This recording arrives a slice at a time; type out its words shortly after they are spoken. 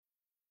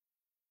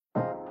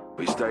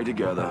We stay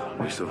together,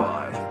 we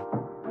survive.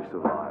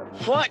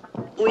 What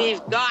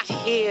we've got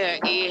here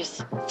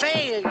is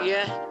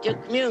failure to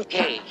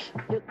communicate.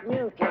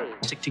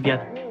 Stick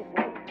together.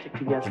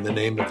 In the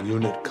name of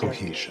unit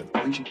cohesion.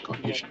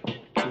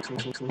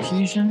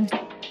 Cohesion.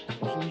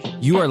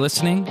 You are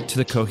listening to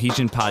the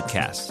Cohesion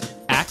Podcast.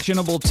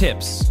 Actionable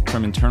tips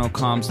from internal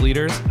comms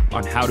leaders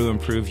on how to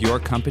improve your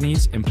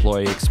company's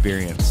employee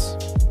experience.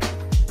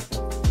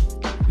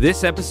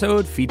 This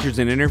episode features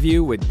an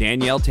interview with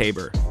Danielle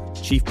Tabor,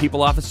 Chief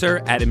People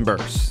Officer at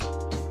Emburse.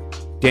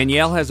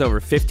 Danielle has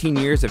over 15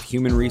 years of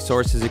human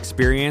resources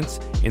experience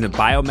in the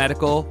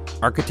biomedical,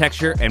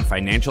 architecture, and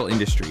financial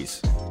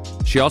industries.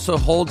 She also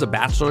holds a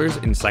bachelor's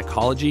in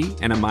psychology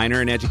and a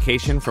minor in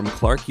education from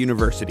Clark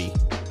University.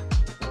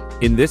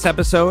 In this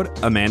episode,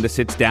 Amanda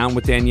sits down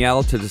with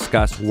Danielle to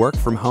discuss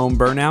work-from-home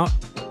burnout,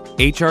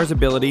 HR's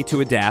ability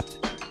to adapt,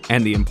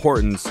 and the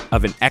importance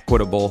of an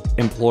equitable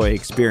employee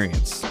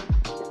experience.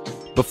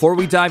 Before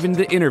we dive into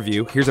the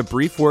interview, here's a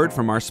brief word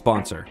from our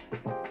sponsor.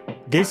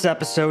 This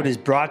episode is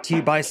brought to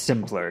you by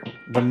Simpler,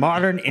 the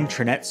modern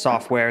intranet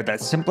software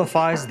that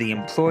simplifies the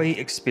employee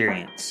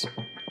experience.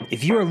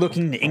 If you are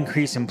looking to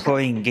increase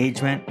employee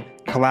engagement,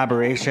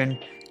 collaboration,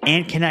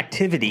 and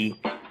connectivity,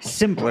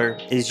 Simpler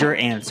is your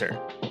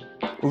answer.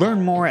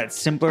 Learn more at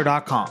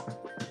simpler.com.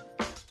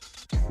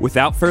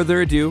 Without further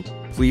ado,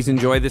 please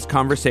enjoy this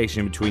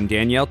conversation between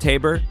Danielle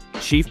Tabor,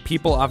 Chief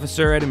People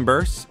Officer at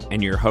Emburse,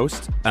 and your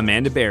host,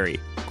 Amanda Berry,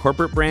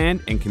 Corporate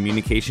Brand and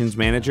Communications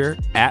Manager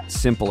at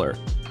Simpler.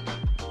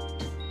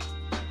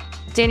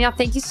 Danielle,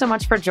 thank you so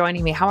much for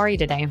joining me. How are you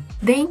today?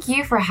 Thank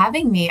you for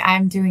having me.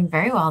 I'm doing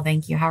very well.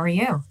 Thank you. How are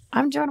you?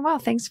 I'm doing well.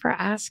 Thanks for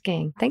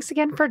asking. Thanks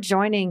again for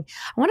joining.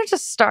 I want to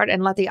just start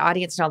and let the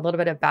audience know a little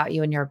bit about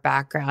you and your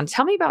background.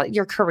 Tell me about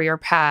your career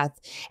path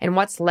and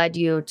what's led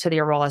you to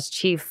your role as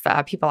Chief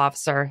People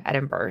Officer at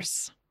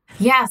Emburse.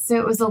 Yeah, so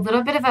it was a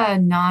little bit of a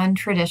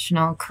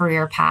non-traditional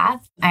career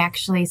path. I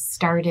actually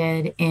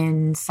started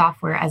in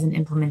software as an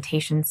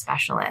implementation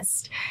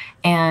specialist.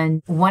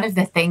 And one of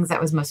the things that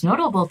was most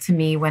notable to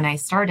me when I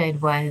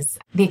started was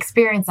the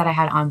experience that I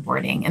had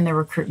onboarding in the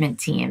recruitment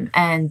team.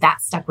 And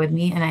that stuck with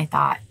me. And I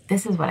thought,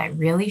 this is what I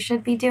really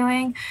should be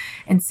doing.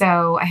 And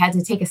so I had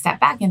to take a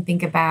step back and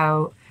think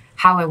about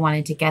how I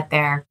wanted to get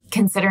there.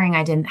 Considering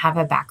I didn't have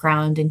a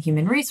background in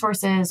human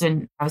resources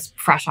and I was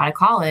fresh out of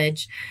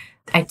college,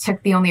 I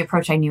took the only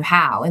approach I knew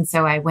how. And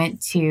so I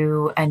went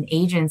to an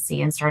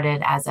agency and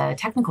started as a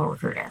technical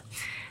recruiter.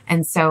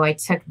 And so I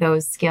took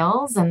those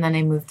skills and then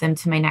I moved them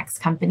to my next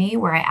company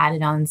where I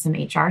added on some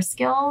HR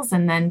skills.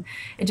 And then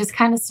it just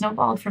kind of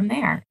snowballed from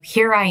there.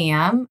 Here I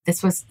am.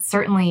 This was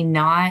certainly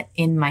not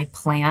in my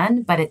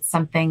plan, but it's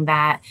something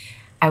that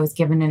I was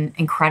given an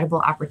incredible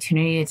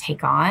opportunity to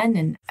take on.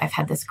 And I've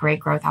had this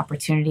great growth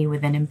opportunity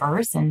within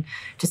Emburse and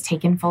just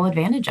taken full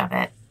advantage of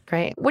it.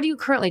 Great. What do you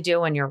currently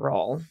do in your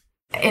role?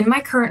 In my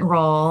current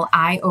role,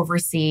 I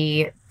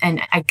oversee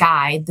and I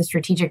guide the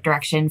strategic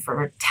direction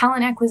for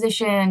talent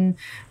acquisition,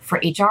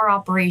 for HR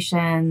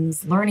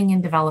operations, learning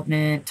and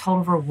development,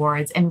 total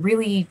rewards, and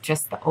really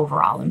just the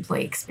overall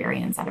employee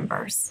experience at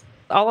Emburse.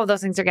 All of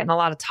those things are getting a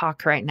lot of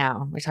talk right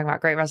now. We're talking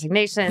about great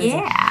resignations.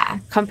 Yeah.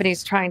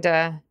 Companies trying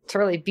to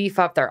really beef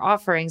up their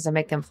offerings and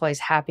make the employees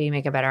happy,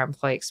 make a better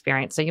employee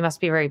experience. So you must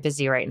be very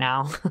busy right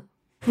now.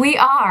 We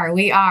are.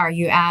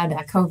 You add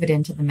COVID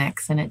into the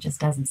mix and it just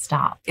doesn't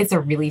stop. It's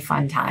a really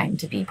fun time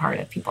to be part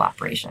of people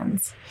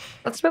operations.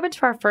 Let's move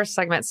into our first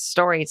segment,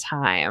 story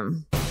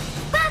time.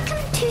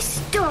 Welcome to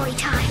story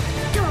time.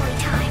 Story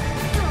time.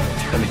 Story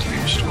time. Let me tell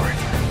you a story.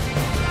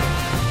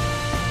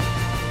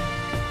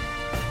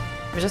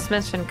 We just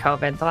mentioned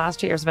COVID. The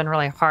last 2 years have been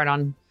really hard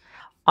on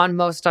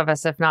most of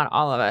us, if not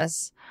all of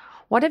us.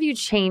 What have you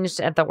changed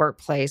at the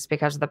workplace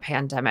because of the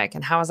pandemic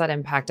and how has that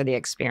impacted the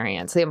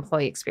experience, the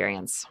employee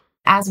experience?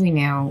 As we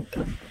knew,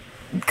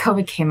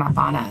 COVID came up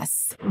on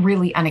us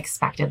really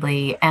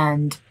unexpectedly,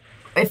 and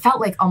it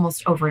felt like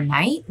almost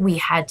overnight we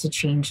had to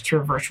change to a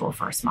virtual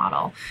first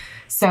model.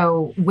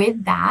 So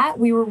with that,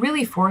 we were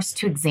really forced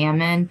to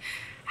examine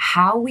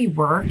how we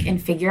work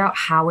and figure out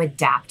how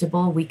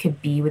adaptable we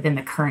could be within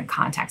the current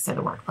context of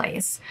the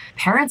workplace.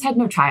 Parents had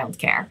no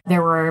childcare.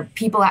 There were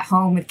people at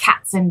home with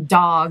cats and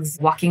dogs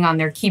walking on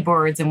their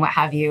keyboards and what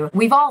have you.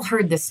 We've all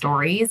heard the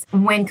stories.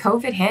 When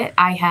COVID hit,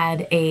 I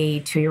had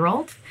a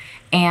 2-year-old.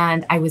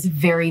 And I was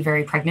very,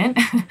 very pregnant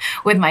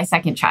with my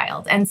second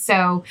child. And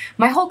so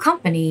my whole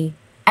company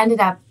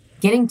ended up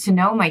getting to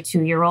know my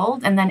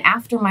 2-year-old. And then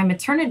after my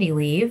maternity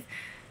leave,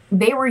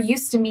 they were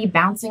used to me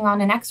bouncing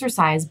on an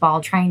exercise ball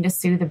trying to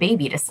soothe the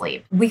baby to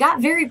sleep. We got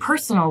very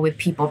personal with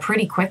people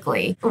pretty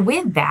quickly.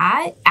 With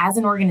that, as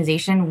an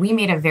organization, we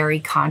made a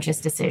very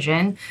conscious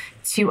decision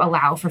to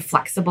allow for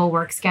flexible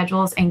work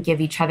schedules and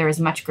give each other as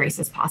much grace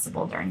as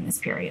possible during this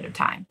period of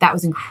time. That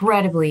was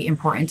incredibly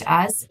important to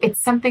us. It's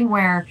something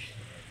where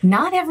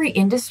not every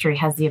industry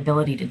has the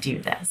ability to do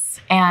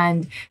this.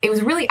 And it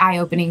was really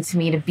eye-opening to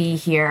me to be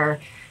here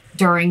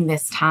during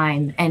this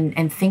time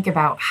and think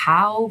about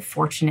how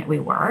fortunate we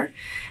were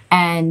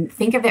and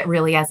think of it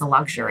really as a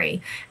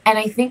luxury. And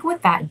I think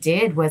what that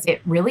did was it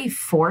really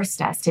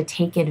forced us to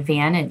take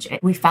advantage.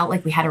 We felt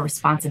like we had a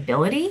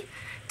responsibility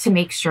to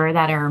make sure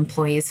that our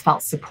employees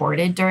felt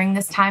supported during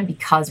this time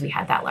because we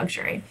had that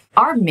luxury.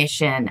 Our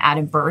mission at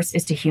Emburse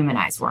is to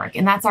humanize work,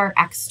 and that's our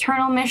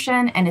external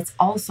mission, and it's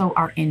also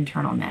our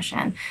internal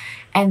mission.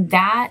 And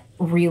that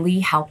really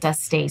helped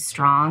us stay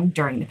strong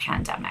during the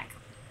pandemic.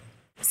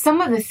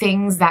 Some of the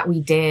things that we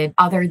did,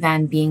 other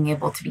than being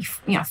able to be,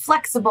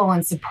 flexible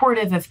and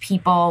supportive of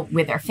people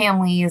with their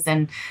families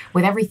and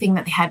with everything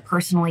that they had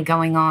personally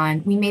going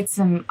on, we made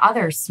some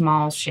other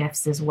small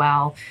shifts as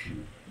well.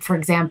 For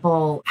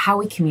example, how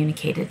we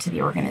communicated to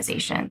the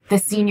organization. The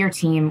senior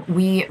team,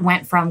 we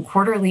went from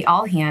quarterly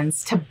all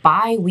hands to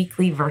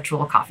bi-weekly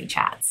virtual coffee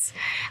chats.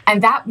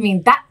 And that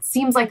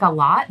seems like a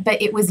lot,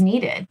 but it was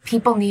needed.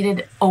 People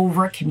needed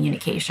over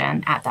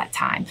communication at that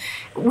time.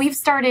 We've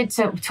started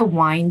to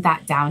wind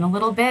that down a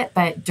little bit,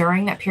 but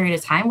during that period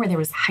of time where there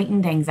was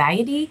heightened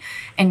anxiety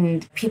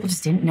and people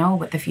just didn't know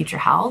what the future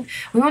held,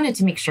 we wanted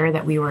to make sure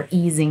that we were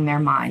easing their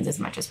minds as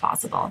much as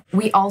possible.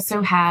 We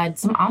also had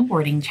some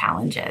onboarding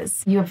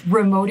challenges. You have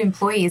remote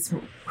employees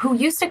who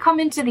used to come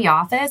into the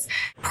office,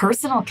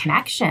 personal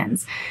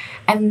connections.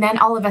 And then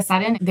all of a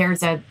sudden,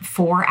 there's a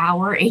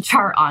 4-hour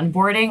HR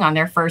onboarding on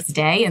their first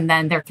day, and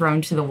then they're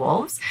thrown to the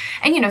wolves.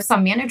 And,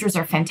 some managers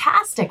are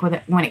fantastic with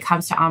it when it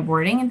comes to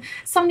onboarding, and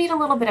some need a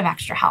little bit of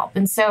extra help.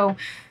 And so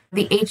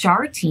the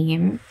HR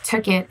team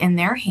took it in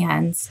their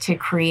hands to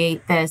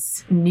create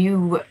this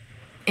new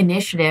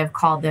initiative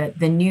called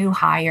the new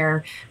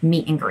hire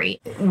meet and greet.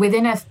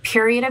 Within a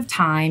period of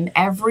time,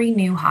 every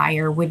new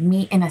hire would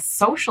meet in a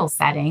social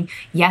setting.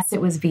 Yes,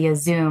 it was via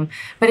Zoom,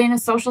 but in a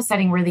social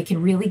setting where they could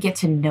really get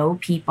to know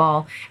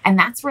people. And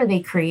that's where they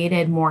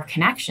created more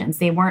connections.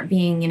 They weren't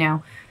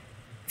being,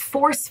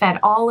 force-fed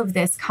all of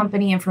this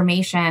company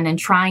information and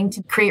trying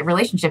to create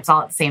relationships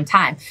all at the same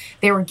time.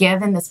 They were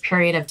given this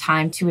period of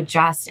time to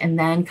adjust and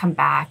then come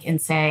back and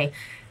say,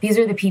 these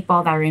are the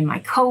people that are in my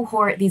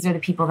cohort. These are the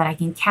people that I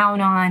can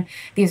count on.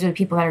 These are the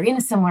people that are in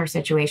a similar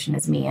situation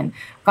as me, and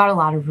got a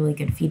lot of really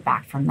good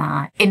feedback from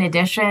that. In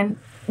addition,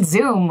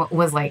 Zoom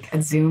was like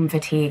a Zoom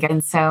fatigue.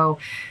 And so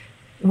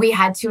we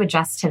had to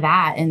adjust to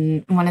that.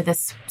 And one of the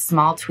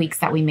small tweaks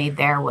that we made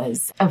there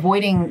was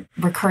avoiding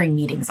recurring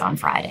meetings on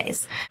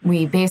Fridays.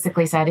 We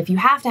basically said, if you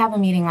have to have a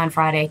meeting on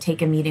Friday, take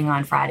a meeting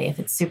on Friday if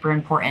it's super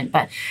important.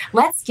 But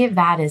let's give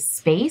that as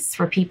space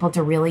for people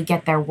to really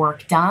get their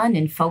work done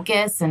and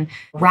focus and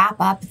wrap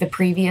up the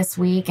previous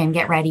week and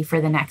get ready for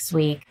the next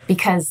week,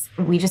 because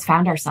we just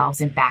found ourselves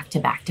in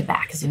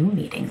back-to-back-to-back Zoom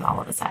meetings all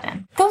of a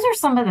sudden. Those are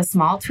some of the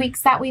small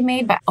tweaks that we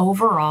made, but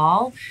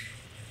overall,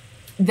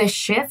 the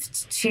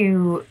shift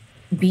to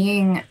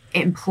being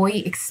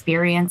employee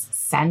experience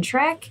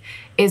centric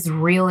is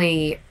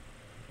really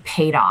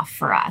paid off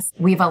for us.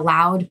 We've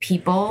allowed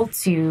people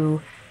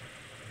to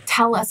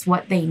tell us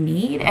what they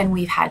need, and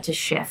we've had to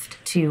shift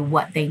to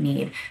what they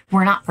need.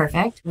 We're not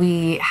perfect.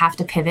 We have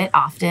to pivot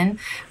often,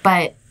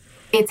 but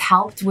it's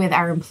helped with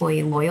our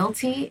employee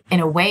loyalty in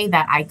a way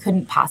that I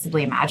couldn't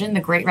possibly imagine. The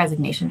Great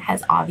Resignation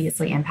has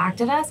obviously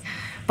impacted us,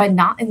 but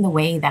not in the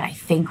way that I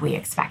think we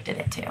expected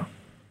it to.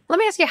 Let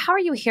me ask you, how are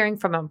you hearing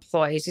from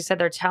employees? You said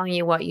they're telling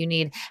you what you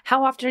need.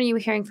 How often are you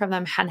hearing from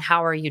them, and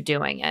how are you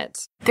doing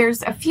it?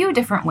 There's a few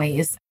different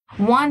ways.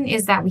 One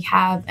is that we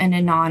have an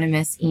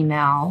anonymous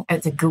email.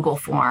 It's a Google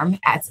form.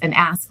 It's an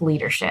Ask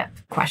Leadership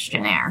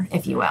questionnaire,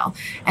 if you will.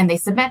 And they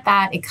submit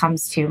that. It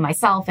comes to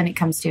myself and it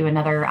comes to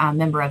another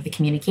member of the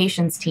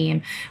communications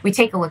team. We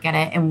take a look at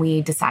it and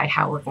we decide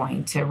how we're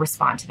going to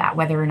respond to that,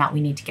 whether or not we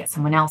need to get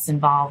someone else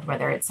involved,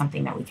 whether it's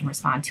something that we can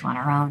respond to on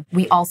our own.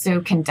 We also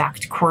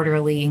conduct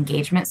quarterly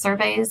engagement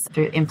surveys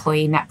through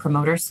employee net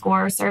promoter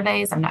score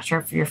surveys. I'm not sure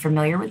if you're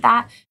familiar with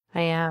that.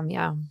 I am,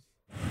 yeah.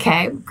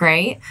 Okay,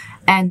 great.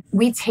 And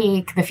we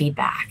take the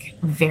feedback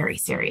very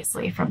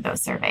seriously from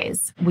those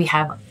surveys. We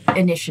have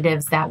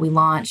initiatives that we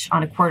launch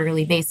on a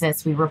quarterly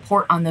basis. We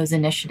report on those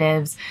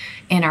initiatives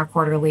in our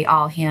quarterly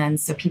all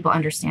hands so people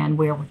understand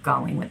where we're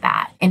going with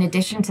that. In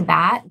addition to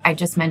that, I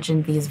just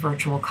mentioned these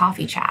virtual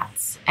coffee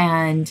chats.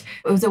 And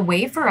it was a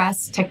way for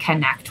us to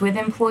connect with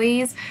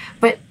employees,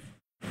 but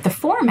the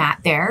format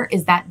there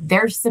is that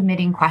they're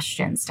submitting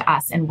questions to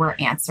us and we're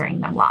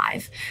answering them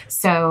live.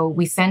 So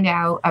we send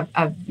out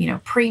a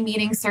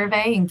pre-meeting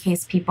survey in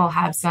case people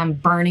have some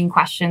burning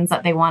questions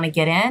that they want to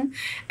get in.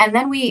 And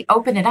then we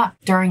open it up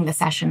during the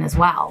session as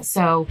well.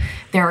 So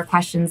there are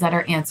questions that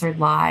are answered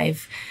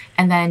live.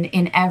 And then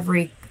in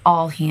every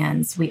all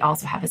hands, we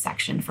also have a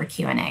section for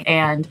Q&A,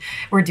 and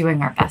we're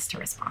doing our best to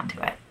respond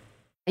to it.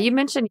 You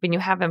mentioned when you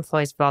have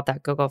employees fill out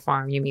that Google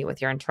form, you meet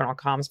with your internal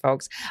comms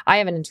folks. I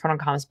have an internal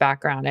comms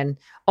background and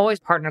always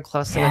partner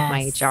closely with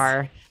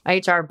my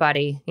HR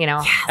buddy.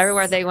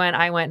 Everywhere they went,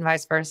 I went, and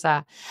vice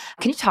versa.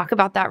 Can you talk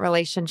about that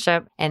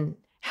relationship and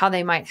how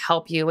they might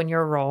help you in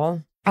your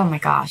role? Oh my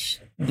gosh.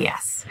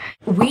 Yes.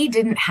 We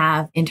didn't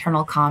have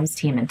internal comms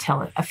team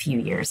until a few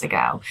years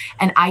ago,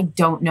 and I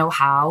don't know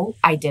how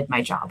I did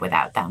my job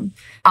without them.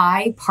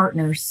 I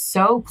partner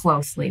so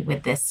closely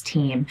with this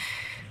team.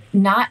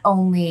 Not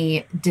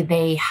only did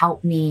they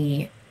help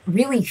me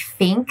really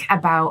think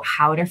about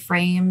how to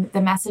frame the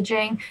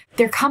messaging,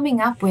 they're coming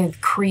up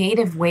with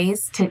creative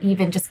ways to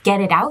even just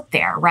get it out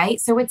there, right?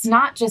 So it's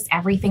not just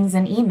everything's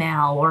an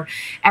email or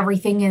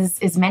everything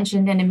is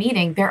mentioned in a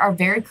meeting. There are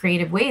very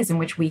creative ways in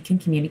which we can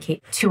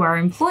communicate to our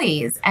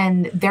employees.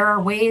 And there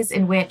are ways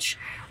in which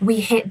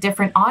we hit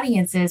different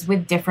audiences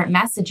with different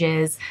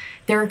messages.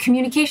 There are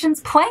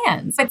communications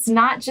plans. It's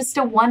not just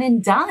a one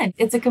and done.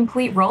 It's a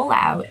complete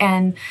rollout.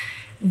 And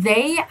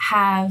they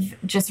have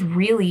just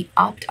really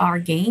upped our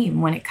game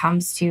when it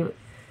comes to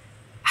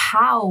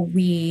how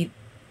we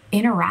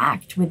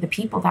interact with the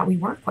people that we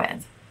work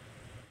with.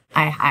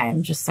 I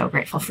am just so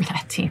grateful for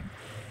that team.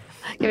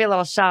 Give you a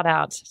little shout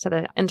out to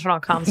the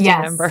internal comms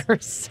team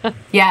members.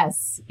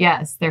 Yes,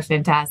 they're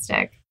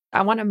fantastic.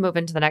 I want to move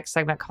into the next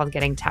segment called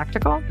Getting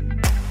Tactical.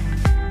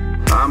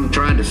 I'm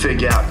trying to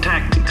figure out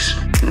tactics.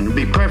 And to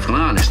be perfectly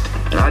honest,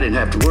 I didn't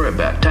have to worry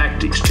about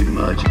tactics too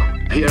much.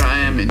 Here I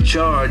am in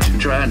charge and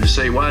trying to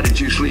say, why did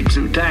you sleep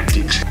through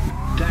tactics?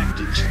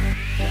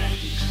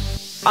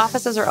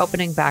 Offices are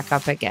opening back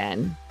up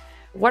again.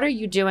 What are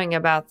you doing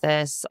about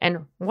this?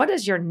 And what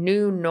is your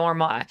new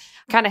normal? I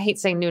kind of hate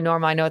saying new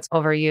normal. I know it's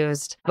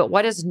overused, but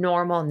what does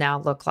normal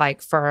now look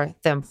like for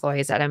the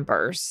employees at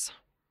Emburse?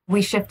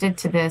 We shifted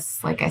to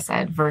this, like I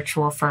said,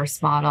 virtual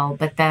first model.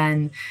 But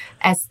then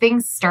as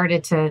things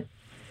started to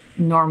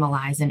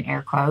normalize, in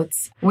air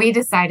quotes, we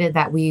decided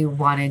that we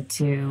wanted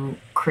to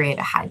create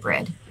a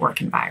hybrid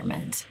work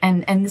environment.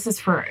 And this is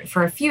for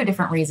a few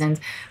different reasons,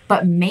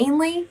 but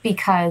mainly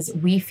because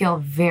we feel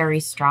very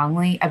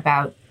strongly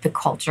about the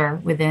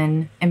culture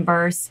within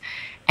Emburse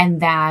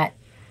and that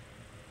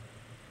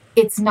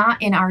it's not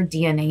in our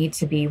DNA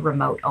to be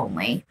remote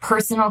only.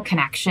 Personal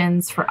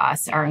connections for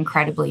us are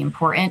incredibly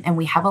important, and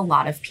we have a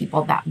lot of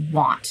people that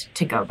want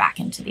to go back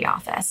into the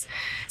office.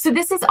 So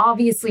this is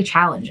obviously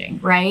challenging,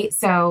 right?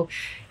 So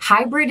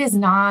hybrid is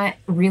not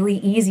really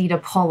easy to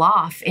pull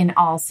off in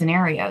all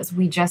scenarios.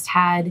 We just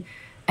had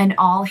an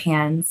all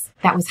hands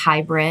that was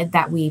hybrid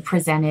that we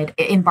presented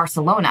in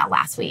Barcelona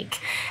last week.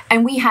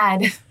 And we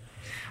had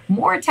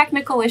more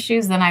technical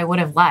issues than I would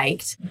have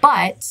liked,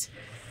 but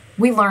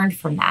we learned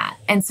from that.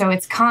 And so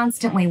it's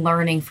constantly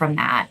learning from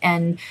that.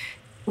 And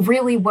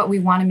really what we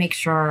want to make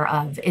sure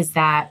of is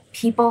that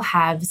people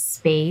have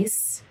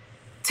space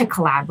to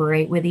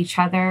collaborate with each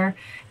other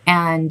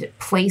and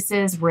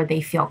places where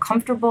they feel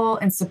comfortable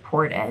and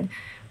supported.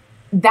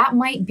 That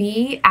might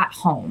be at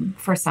home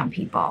for some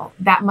people.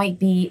 That might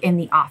be in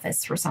the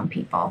office for some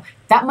people.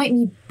 That might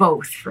be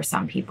both for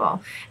some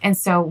people. And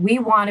so we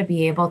want to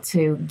be able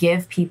to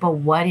give people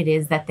what it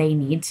is that they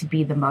need to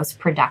be the most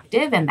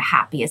productive and the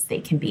happiest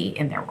they can be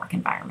in their work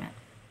environment.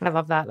 I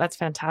love that. That's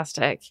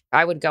fantastic.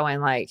 I would go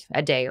in like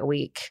a day a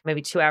week,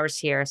 maybe 2 hours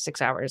here,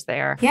 6 hours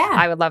there. Yeah.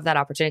 I would love that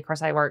opportunity. Of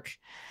course, I work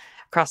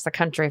across the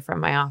country from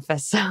my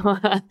office. So,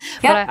 but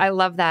I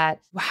love that.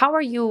 How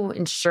are you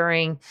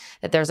ensuring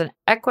that there's an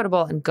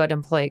equitable and good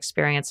employee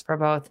experience for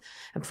both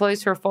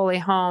employees who are fully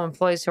home,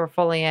 employees who are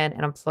fully in,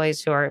 and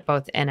employees who are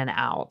both in and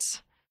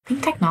out? I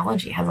think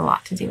technology has a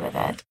lot to do with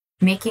it.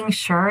 Making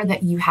sure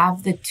that you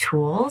have the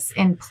tools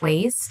in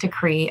place to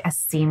create a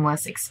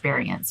seamless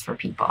experience for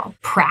people.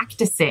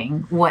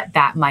 Practicing what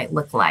that might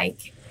look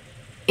like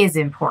is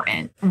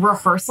important.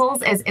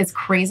 Rehearsals, as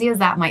crazy as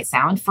that might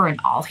sound for an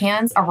all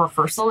hands, a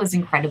rehearsal is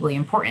incredibly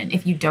important.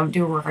 If you don't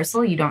do a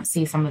rehearsal, you don't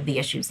see some of the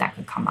issues that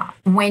could come up.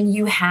 When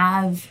you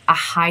have a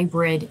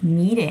hybrid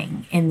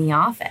meeting in the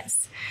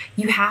office,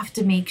 you have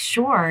to make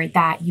sure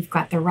that you've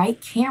got the right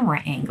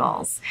camera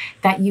angles,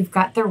 that you've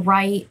got the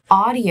right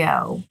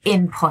audio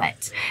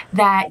input,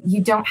 that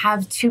you don't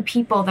have two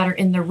people that are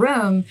in the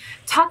room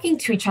talking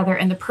to each other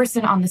and the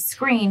person on the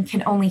screen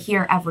can only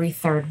hear every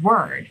third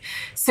word.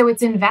 So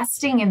it's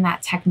investing in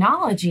that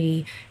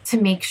technology to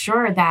make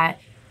sure that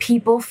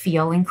people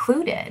feel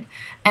included.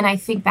 And I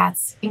think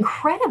that's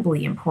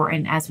incredibly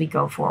important as we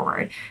go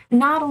forward.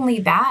 Not only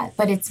that,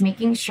 but it's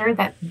making sure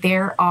that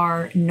there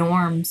are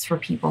norms for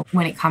people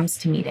when it comes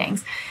to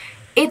meetings.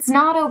 It's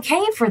not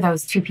okay for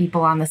those two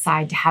people on the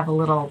side to have a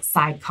little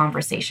side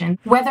conversation,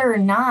 whether or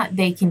not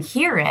they can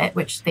hear it,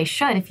 which they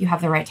should if you have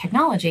the right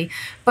technology,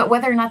 but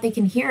whether or not they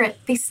can hear it,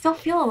 they still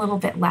feel a little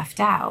bit left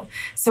out.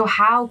 So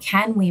how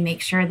can we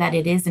make sure that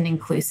it is an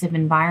inclusive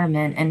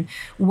environment? And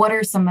what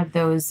are some of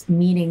those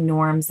meeting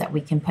norms that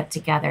we can put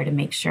together to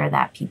make sure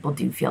that people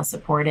do feel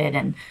supported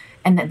and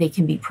that they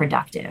can be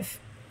productive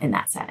in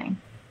that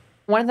setting?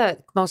 One of the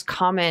most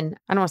common,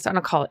 I don't want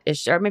to call it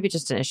issue, or maybe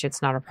just an issue,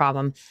 it's not a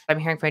problem, I'm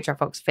hearing from HR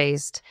folks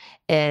faced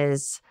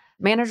is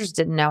managers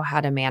didn't know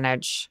how to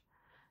manage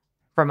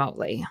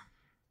remotely.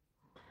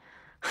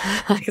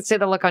 I could see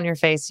the look on your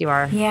face. You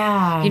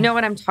know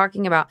what I'm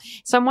talking about.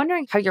 So I'm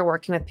wondering how you're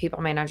working with people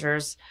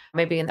managers,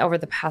 maybe over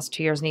the past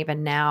 2 years and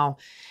even now,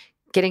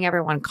 getting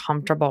everyone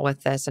comfortable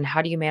with this? And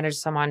how do you manage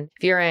someone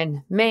if you're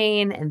in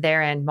Maine and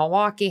they're in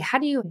Milwaukee? How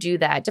do you do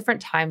that?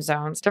 Different time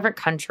zones, different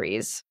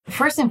countries.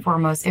 First and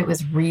foremost, it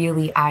was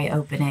really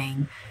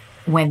eye-opening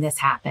when this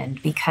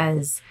happened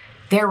because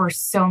there were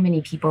so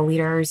many people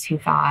leaders who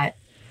thought,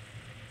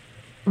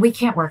 we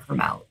can't work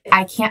remote.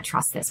 I can't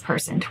trust this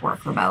person to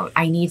work remote.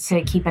 I need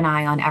to keep an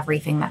eye on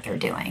everything that they're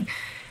doing.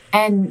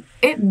 And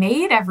it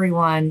made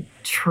everyone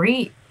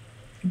treat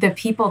the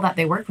people that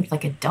they work with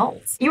like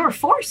adults. You were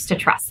forced to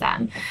trust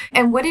them.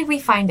 And what did we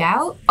find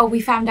out? Oh,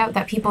 we found out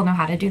that people know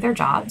how to do their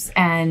jobs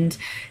and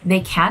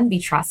they can be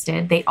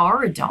trusted. They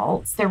are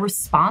adults. They're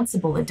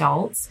responsible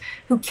adults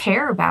who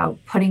care about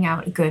putting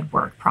out a good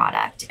work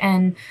product.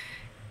 And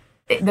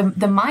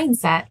the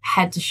mindset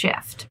had to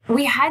shift.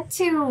 We had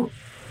to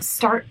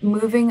start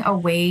moving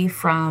away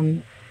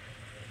from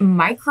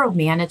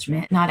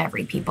micromanagement. Not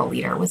every people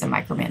leader was a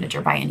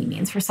micromanager by any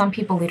means. For some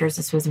people leaders,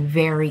 this was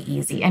very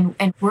easy. And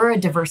we're a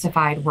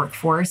diversified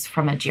workforce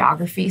from a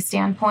geography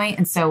standpoint.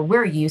 And so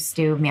we're used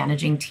to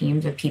managing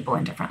teams of people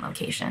in different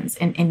locations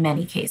in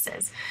many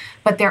cases.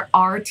 But there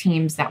are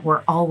teams that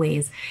were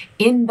always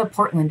in the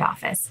Portland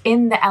office,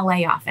 in the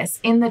LA office,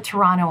 in the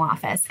Toronto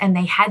office, and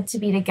they had to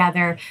be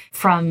together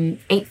from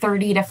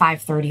 8:30 to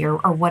 5:30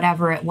 or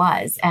whatever it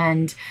was.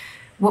 And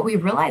what we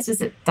realized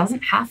is it doesn't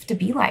have to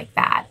be like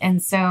that.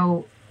 And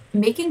so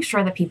making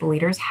sure that people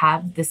leaders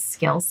have the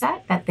skill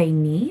set that they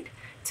need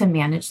to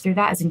manage through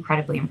that is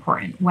incredibly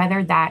important,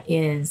 whether that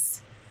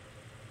is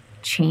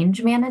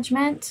change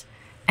management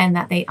and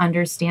that they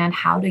understand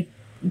how to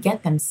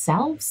get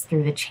themselves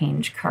through the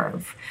change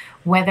curve,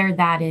 whether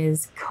that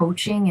is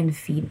coaching and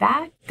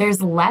feedback.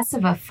 There's less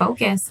of a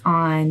focus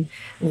on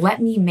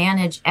let me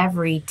manage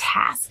every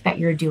task that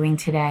you're doing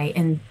today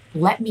and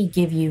let me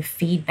give you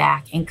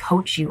feedback and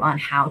coach you on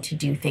how to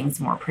do things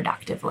more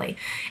productively.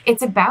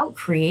 It's about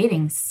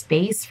creating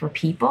space for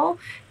people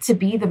to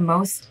be the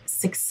most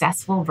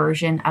successful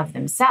version of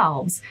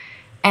themselves.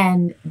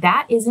 And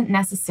that isn't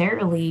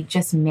necessarily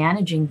just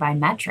managing by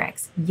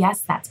metrics.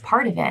 Yes, that's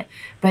part of it,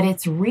 but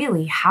it's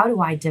really how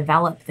do I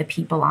develop the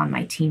people on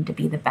my team to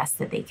be the best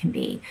that they can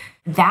be?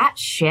 That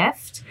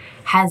shift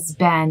has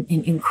been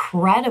an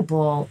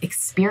incredible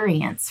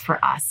experience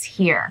for us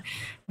here.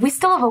 We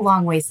still have a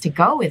long ways to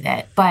go with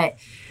it, but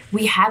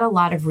we had a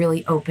lot of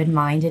really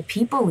open-minded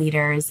people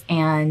leaders.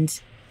 And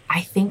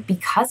I think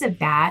because of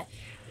that,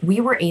 we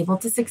were able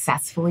to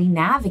successfully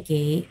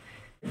navigate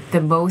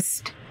the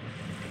most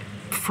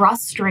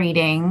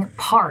frustrating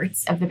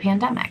parts of the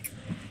pandemic.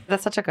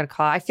 That's such a good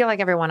call. I feel like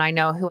everyone I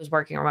know who was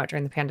working remote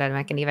during the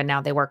pandemic, and even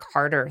now they work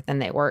harder than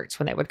they worked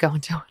when they would go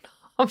into an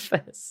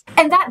office.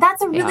 And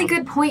that's a really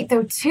good point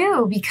though,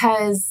 too,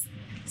 because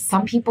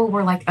some people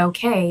were like,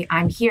 okay,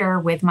 I'm here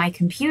with my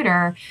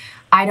computer.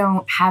 I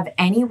don't have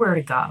anywhere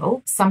to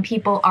go. Some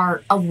people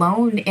are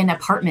alone in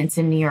apartments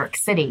in New York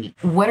City.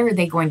 What are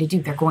they going to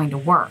do? They're going to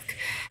work.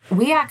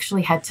 We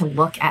actually had to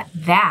look at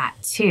that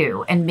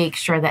too and make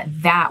sure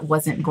that that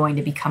wasn't going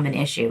to become an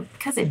issue,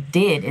 because it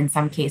did in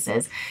some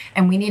cases.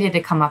 And we needed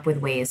to come up with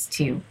ways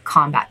to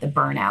combat the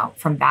burnout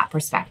from that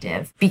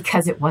perspective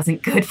because it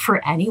wasn't good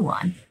for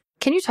anyone.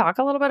 Can you talk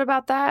a little bit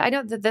about that? I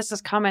know that this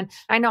is common.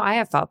 I know I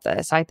have felt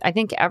this. I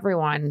think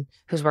everyone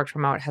who's worked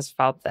remote has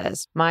felt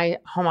this. My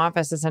home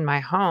office is in my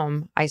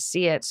home. I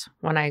see it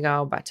when I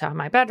go to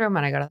my bedroom,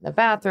 when I go to the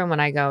bathroom, when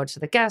I go to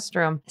the guest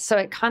room. So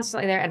it's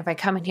constantly there. And if I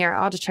come in here,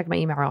 I'll just check my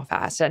email real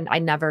fast. And I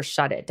never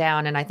shut it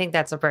down. And I think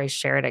that's a very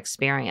shared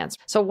experience.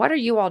 So what are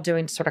you all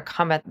doing to sort of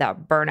combat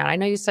that burnout? I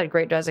know you said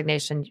Great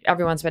Resignation.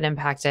 Everyone's been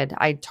impacted.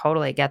 I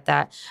totally get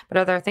that. But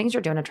are there things you're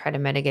doing to try to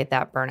mitigate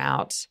that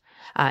burnout?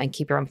 And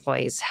keep your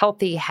employees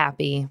healthy,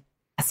 happy?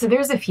 So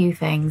there's a few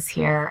things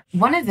here.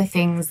 One of the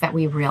things that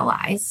we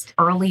realized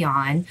early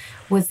on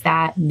was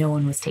that no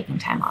one was taking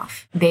time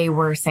off. They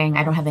were saying,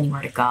 I don't have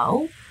anywhere to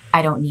go.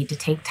 I don't need to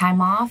take time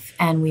off.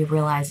 And we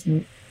realized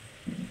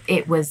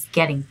it was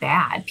getting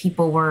bad.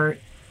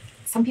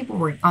 Some people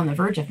were on the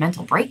verge of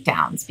mental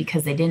breakdowns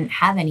because they didn't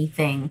have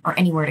anything or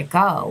anywhere to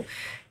go.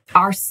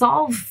 Our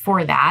solve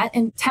for that,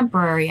 and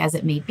temporary as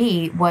it may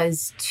be,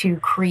 was to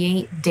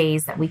create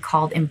days that we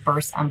called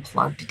Emburse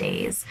Unplugged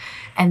days.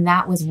 And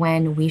that was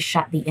when we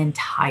shut the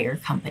entire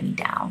company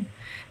down.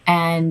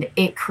 And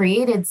it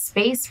created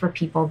space for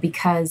people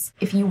because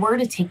if you were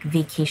to take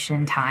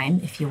vacation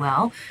time, if you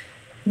will,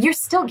 you're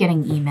still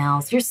getting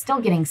emails, you're still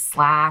getting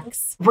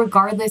Slacks,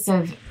 regardless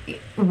of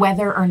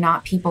whether or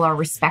not people are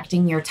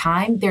respecting your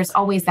time, there's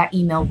always that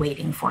email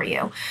waiting for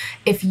you.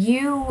 If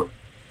you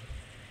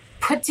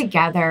put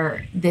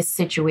together this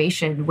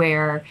situation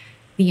where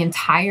the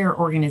entire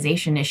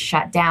organization is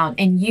shut down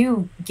and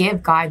you give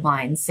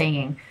guidelines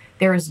saying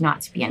there is not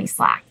to be any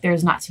Slack, there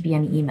is not to be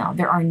any email,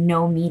 there are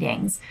no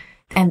meetings,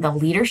 and the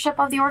leadership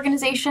of the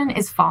organization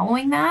is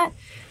following that,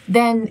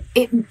 then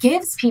it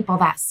gives people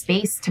that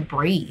space to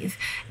breathe.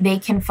 They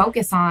can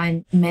focus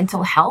on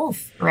mental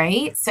health,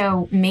 right?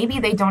 So maybe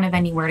they don't have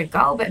anywhere to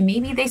go, but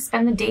maybe they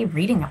spend the day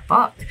reading a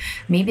book.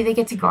 Maybe they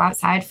get to go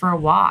outside for a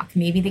walk.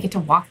 Maybe they get to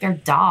walk their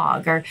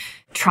dog or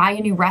try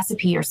a new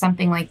recipe or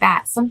something like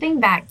that. Something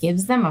that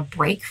gives them a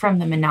break from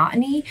the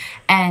monotony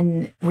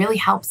and really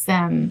helps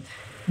them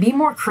be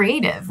more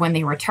creative when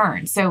they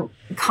return. So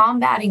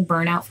combating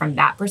burnout from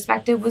that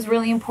perspective was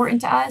really important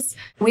to us.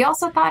 We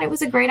also thought it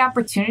was a great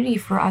opportunity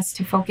for us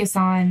to focus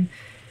on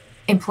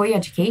employee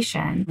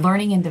education,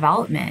 learning and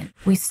development.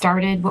 We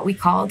started what we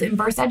called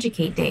Emburse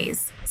Educate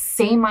Days.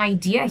 Same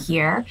idea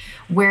here,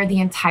 where the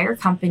entire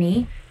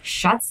company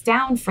shuts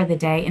down for the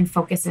day and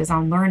focuses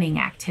on learning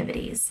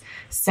activities.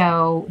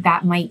 So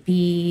that might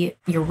be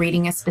you're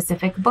reading a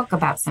specific book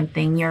about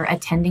something, you're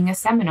attending a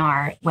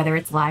seminar, whether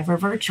it's live or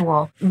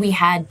virtual. We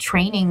had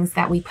trainings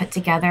that we put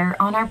together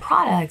on our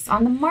products,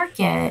 on the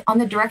market, on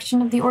the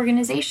direction of the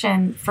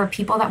organization for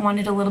people that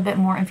wanted a little bit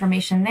more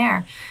information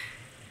there.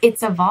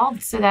 It's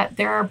evolved so that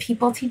there are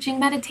people teaching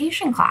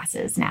meditation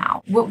classes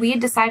now. What we had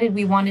decided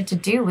we wanted to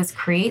do was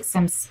create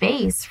some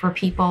space for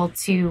people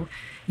to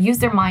use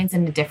their minds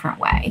in a different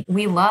way.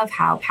 We love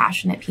how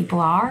passionate people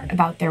are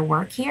about their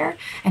work here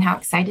and how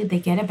excited they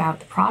get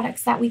about the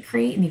products that we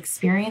create and the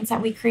experience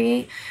that we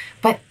create.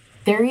 But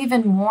they're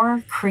even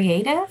more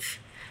creative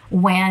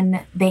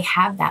when they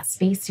have that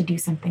space to do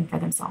something for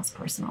themselves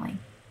personally.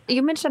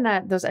 You mentioned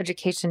that those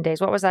education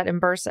days. What was that?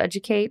 Emburse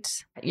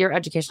Educate? Your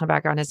educational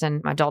background is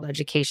in adult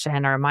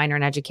education or a minor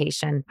in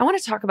education. I want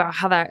to talk about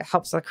how that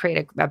helps to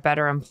create a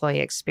better employee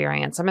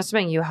experience. I'm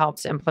assuming you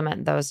helped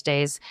implement those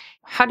days.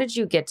 How did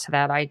you get to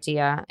that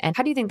idea? And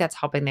how do you think that's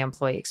helping the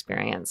employee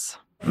experience?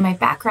 My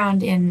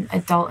background in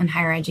adult and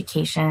higher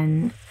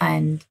education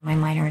and my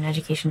minor in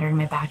education during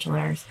my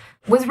bachelor's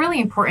was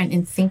really important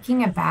in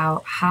thinking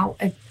about how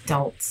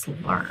adults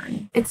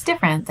learn. It's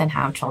different than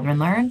how children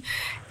learn.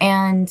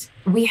 And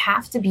we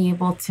have to be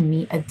able to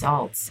meet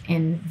adults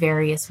in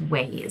various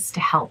ways to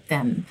help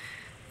them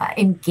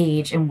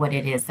engage in what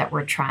it is that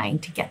we're trying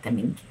to get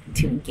them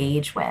to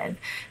engage with.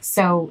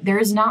 So there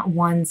is not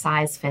one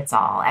size fits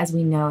all. As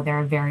we know, there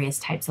are various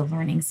types of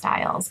learning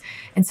styles.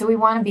 And so we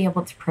want to be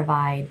able to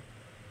provide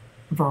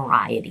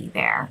variety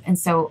there. And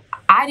so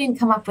I didn't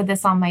come up with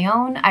this on my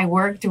own. I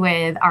worked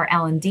with our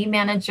L&D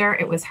manager.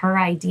 It was her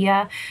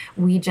idea.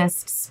 We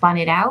just spun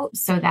it out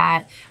so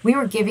that we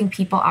were giving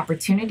people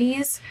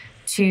opportunities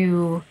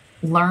to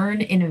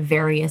learn in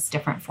various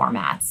different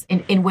formats,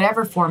 in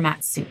whatever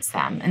format suits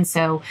them. And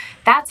so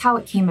that's how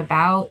it came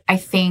about. I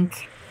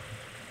think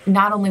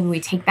not only will we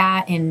take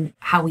that in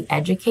how we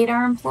educate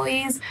our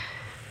employees,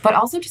 but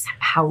also just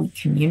how we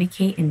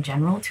communicate in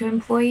general to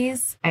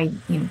employees. I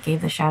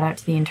gave the shout out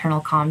to the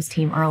internal comms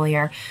team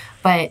earlier,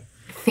 but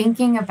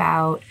thinking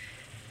about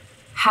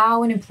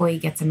how an employee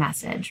gets a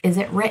message. Is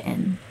it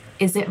written?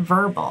 Is it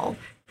verbal?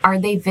 Are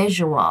they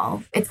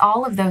visual? It's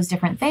all of those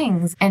different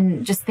things.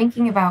 And just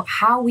thinking about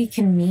how we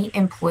can meet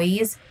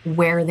employees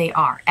where they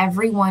are.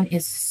 Everyone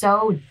is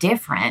so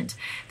different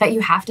that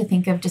you have to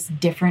think of just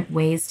different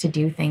ways to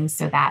do things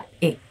so that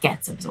it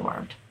gets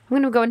absorbed. I'm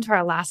going to go into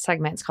our last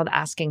segment. It's called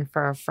Asking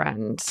for a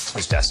Friend.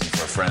 Just asking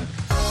for a friend.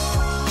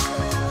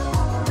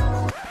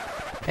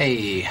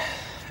 Hey,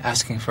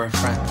 asking for a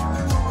friend.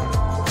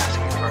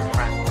 Asking for a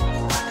friend.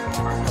 Asking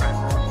for a friend.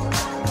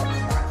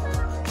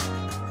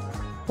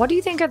 What do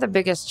you think are the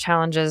biggest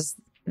challenges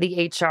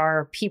the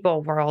HR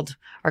people world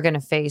are going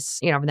to face,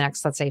 over the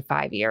next, let's say,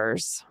 5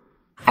 years?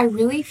 I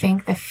really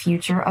think the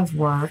future of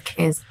work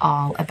is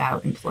all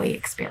about employee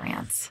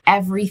experience.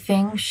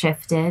 Everything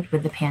shifted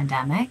with the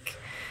pandemic.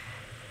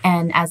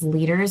 And as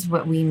leaders,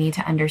 what we need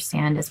to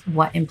understand is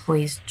what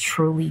employees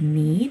truly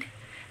need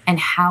and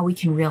how we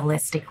can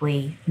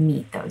realistically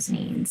meet those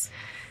needs.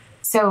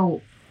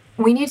 So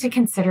we need to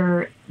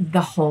consider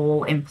the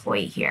whole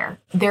employee here.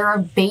 There are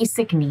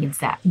basic needs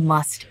that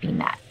must be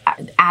met.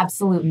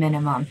 Absolute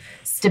minimum,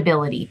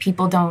 stability.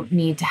 People don't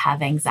need to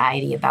have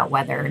anxiety about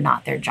whether or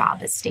not their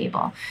job is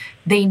stable.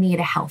 They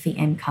need a healthy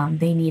income.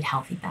 They need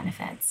healthy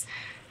benefits.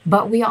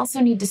 But we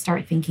also need to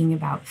start thinking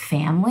about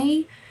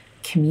family,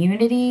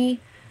 community,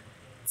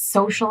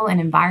 social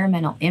and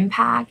environmental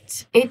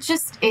impact. It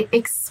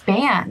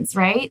expands,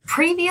 right?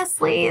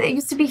 Previously, it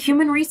used to be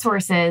human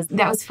resources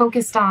that was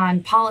focused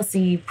on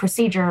policy,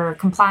 procedure,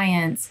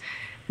 compliance.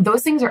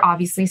 Those things are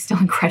obviously still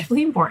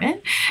incredibly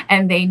important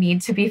and they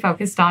need to be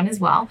focused on as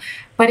well.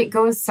 But it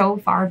goes so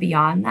far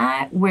beyond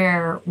that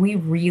where we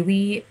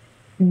really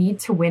need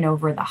to win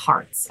over the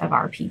hearts of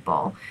our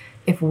people.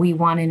 If we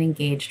want an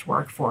engaged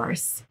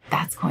workforce,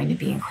 that's going to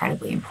be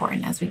incredibly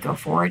important as we go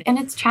forward. And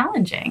it's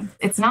challenging.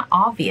 It's not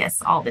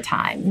obvious all the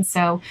time. And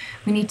so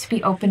we need to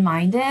be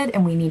open-minded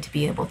and we need to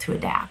be able to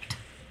adapt.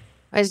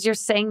 As you're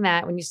saying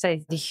that, when you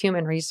say the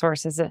human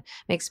resources, it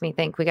makes me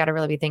think we got to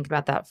really be thinking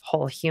about that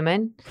whole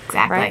human.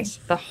 Exactly. Right?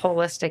 The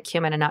holistic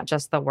human and not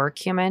just the work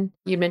human.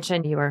 You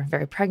mentioned you were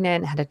very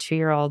pregnant, had a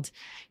 2-year-old,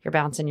 you're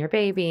bouncing your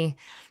baby.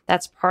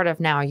 That's part of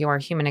now your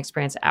human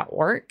experience at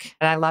work.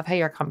 And I love how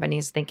your company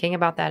is thinking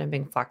about that and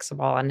being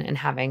flexible and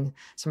having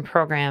some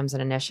programs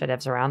and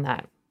initiatives around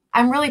that.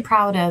 I'm really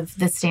proud of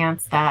the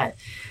stance that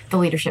the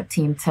leadership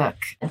team took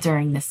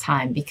during this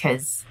time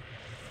because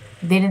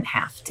they didn't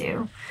have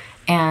to.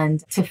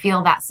 And to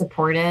feel that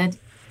supported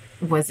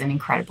was an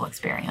incredible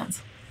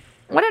experience.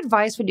 What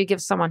advice would you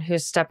give someone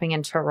who's stepping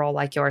into a role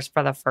like yours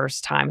for the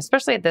first time,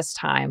 especially at this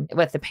time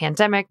with the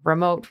pandemic,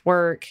 remote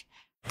work?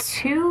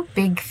 2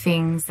 big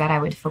things that I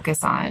would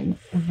focus on.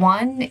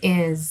 One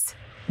is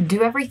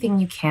do everything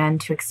you can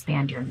to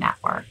expand your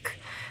network.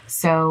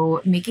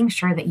 So making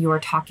sure that you are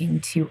talking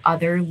to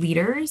other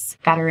leaders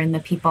that are in the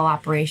people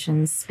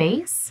operations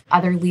space,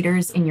 other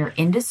leaders in your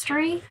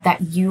industry,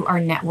 that you are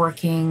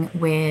networking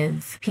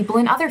with people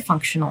in other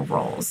functional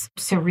roles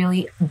to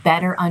really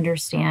better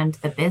understand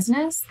the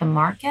business, the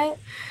market,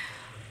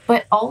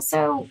 but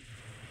also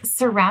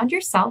surround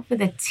yourself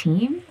with a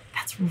team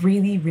that's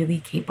really, really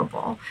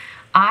capable.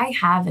 I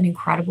have an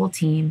incredible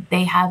team.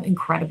 They have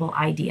incredible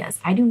ideas.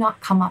 I do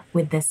not come up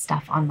with this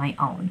stuff on my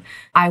own.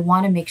 I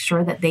want to make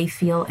sure that they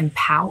feel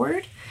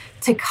empowered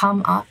to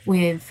come up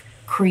with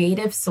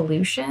creative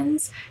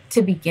solutions,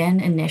 to begin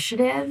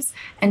initiatives,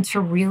 and to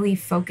really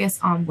focus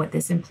on what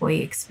this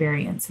employee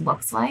experience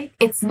looks like.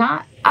 It's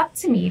not up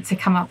to me to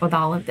come up with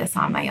all of this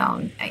on my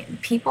own.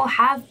 People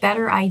have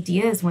better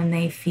ideas when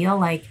they feel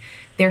like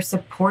they're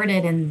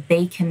supported and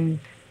they can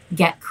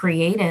get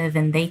creative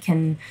and they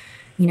can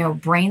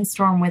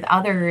brainstorm with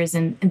others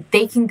and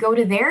they can go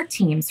to their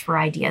teams for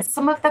ideas.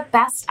 Some of the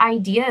best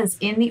ideas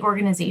in the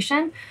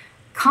organization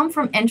come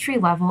from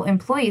entry-level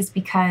employees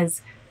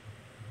because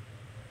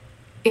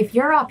if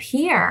you're up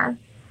here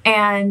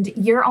and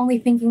you're only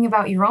thinking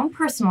about your own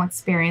personal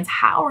experience,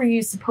 how are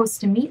you supposed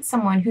to meet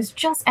someone who's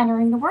just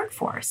entering the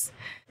workforce?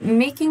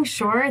 Making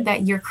sure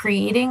that you're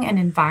creating an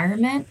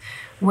environment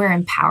where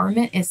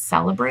empowerment is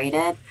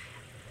celebrated,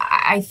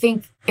 I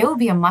think it will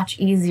be a much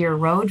easier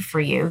road for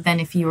you than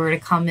if you were to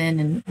come in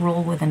and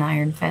rule with an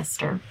iron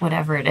fist or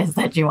whatever it is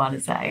that you want to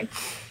say.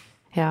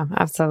 Yeah,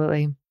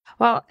 absolutely.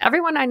 Well,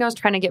 everyone I know is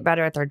trying to get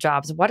better at their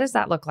jobs. What does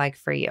that look like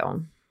for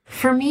you?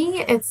 For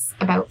me, it's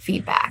about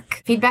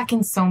feedback. Feedback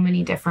in so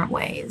many different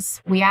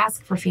ways. We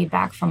ask for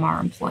feedback from our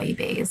employee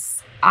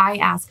base. I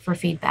ask for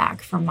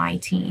feedback from my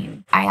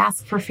team. I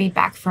ask for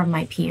feedback from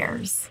my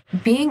peers.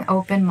 Being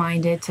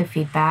open-minded to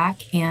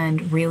feedback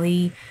and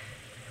really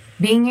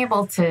being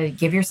able to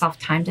give yourself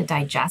time to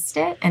digest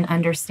it and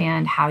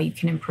understand how you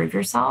can improve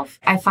yourself,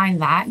 I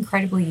find that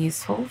incredibly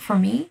useful for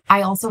me.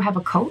 I also have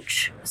a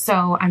coach,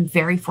 so I'm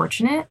very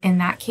fortunate in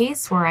that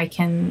case where I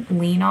can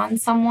lean on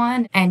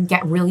someone and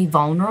get really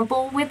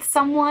vulnerable with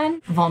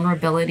someone.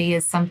 Vulnerability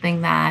is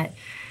something that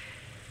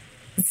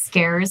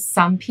scares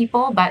some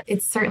people, but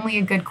it's certainly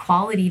a good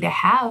quality to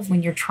have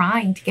when you're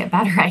trying to get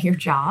better at your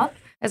job.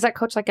 Is that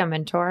coach like a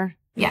mentor?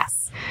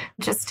 Yes.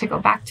 Just to go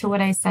back to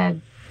what I said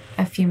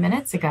a few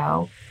minutes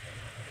ago,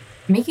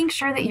 making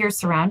sure that you're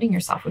surrounding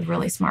yourself with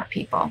really smart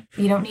people.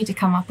 You don't need to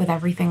come up with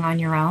everything on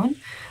your own,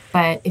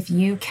 but if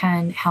you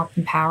can help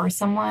empower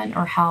someone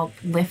or help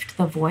lift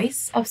the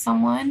voice of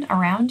someone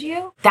around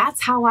you,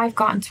 that's how I've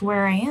gotten to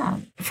where I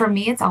am. For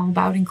me, it's all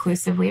about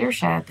inclusive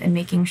leadership and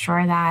making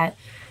sure that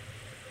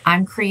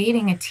I'm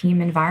creating a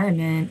team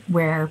environment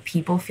where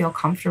people feel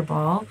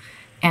comfortable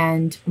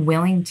and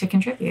willing to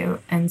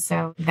contribute. And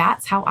so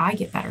that's how I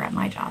get better at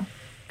my job.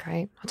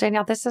 Great. Well,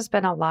 Danielle, this has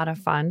been a lot of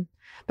fun.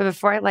 But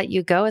before I let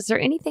you go, is there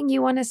anything you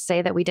want to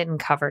say that we didn't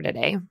cover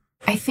today?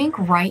 I think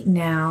right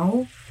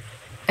now,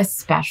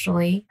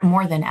 especially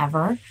more than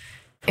ever,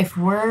 if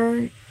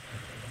we're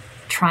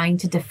trying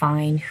to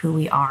define who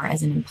we are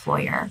as an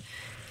employer,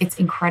 it's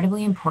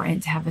incredibly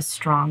important to have a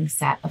strong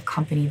set of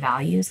company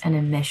values and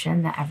a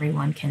mission that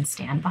everyone can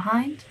stand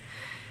behind.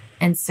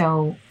 And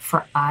so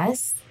for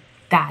us,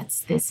 that's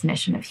this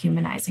mission of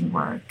humanizing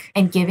work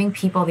and giving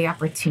people the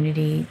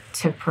opportunity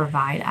to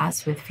provide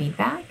us with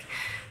feedback.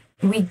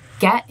 We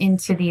get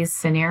into these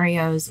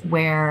scenarios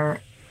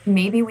where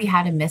maybe we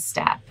had a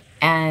misstep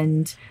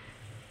and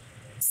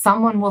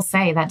someone will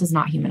say that does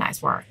not humanize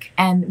work.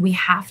 And we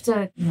have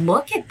to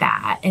look at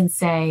that and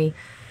say,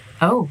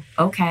 oh,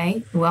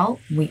 okay, well,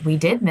 we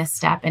did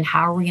misstep, and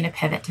how are we going to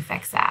pivot to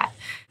fix that?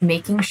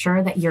 Making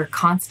sure that you're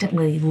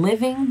constantly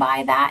living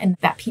by that and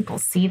that people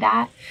see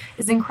that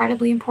is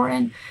incredibly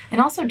important. And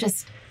also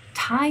just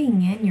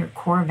tying in your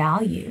core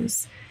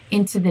values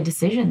into the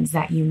decisions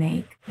that you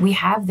make. We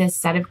have this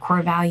set of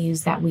core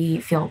values that we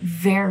feel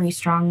very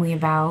strongly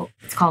about.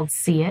 It's called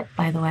See It,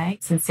 by the way.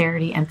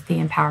 Sincerity, empathy,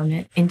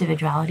 empowerment,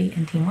 individuality,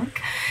 and teamwork.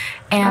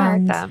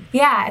 And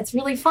yeah, it's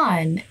really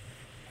fun.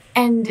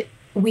 And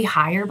we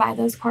hire by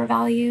those core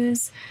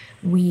values.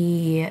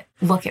 We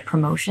look at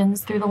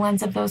promotions through the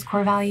lens of those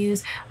core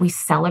values. We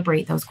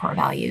celebrate those core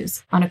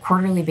values. On a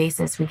quarterly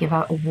basis, we give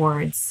out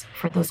awards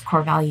for those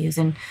core values.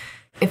 And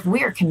If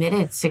we are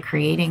committed to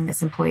creating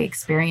this employee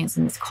experience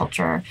and this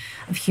culture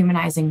of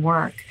humanizing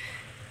work,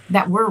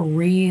 that we're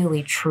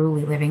really,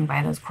 truly living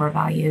by those core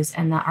values,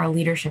 and that our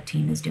leadership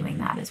team is doing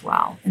that as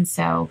well. And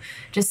so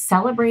just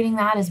celebrating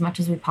that as much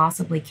as we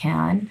possibly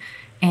can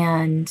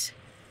and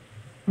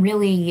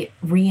really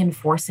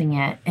reinforcing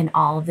it in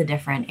all of the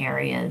different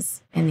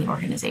areas in the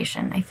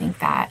organization. I think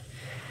that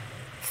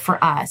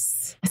for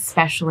us,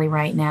 especially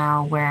right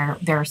now where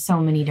there are so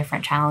many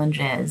different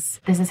challenges,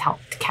 this has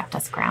kept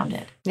us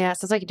grounded. Yeah, it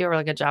sounds like you do a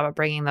really good job of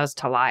bringing those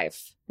to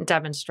life,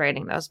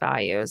 demonstrating those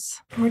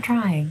values. We're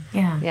trying.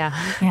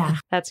 Yeah.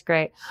 That's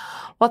great.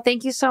 Well,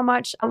 thank you so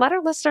much. Let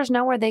our listeners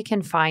know where they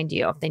can find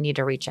you if they need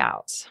to reach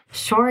out.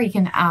 Sure. You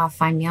can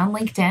find me on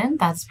LinkedIn.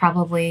 That's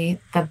probably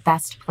the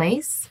best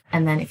place.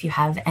 And then if you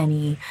have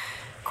any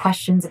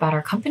questions about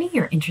our company,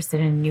 you're interested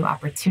in a new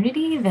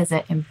opportunity,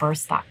 visit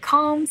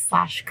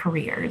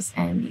emburse.com/careers,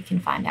 and you can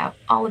find out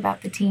all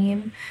about the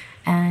team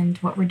and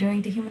what we're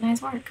doing to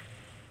humanize work.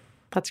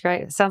 That's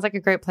great. It sounds like a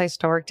great place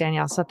to work,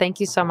 Danielle. So thank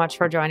you so much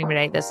for joining me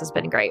today. This has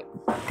been great.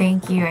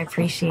 Thank you. I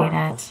appreciate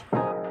it.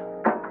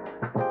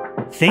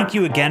 Thank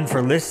you again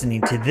for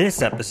listening to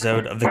this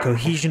episode of the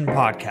Cohesion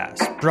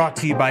Podcast, brought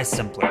to you by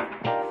Simpler,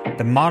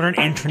 the modern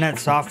intranet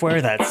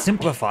software that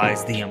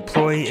simplifies the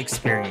employee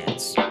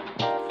experience.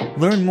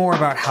 Learn more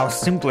about how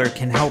Simpler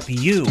can help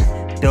you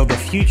build the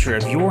future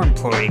of your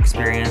employee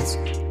experience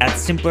at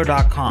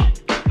simpler.com.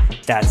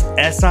 That's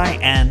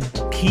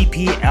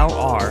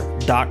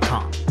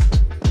SINPPLR.com.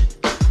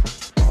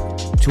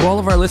 To all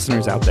of our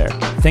listeners out there,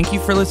 thank you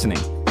for listening.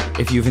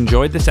 If you've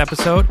enjoyed this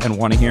episode and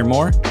want to hear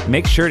more,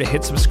 make sure to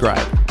hit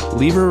subscribe,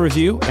 leave a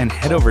review, and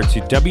head over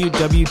to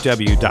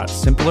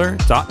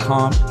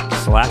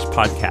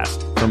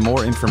www.simpler.com/podcast for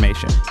more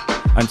information.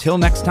 Until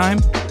next time,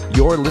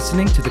 you're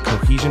listening to the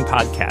Cohesion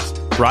Podcast,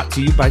 brought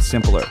to you by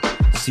Simpler.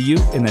 See you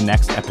in the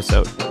next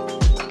episode.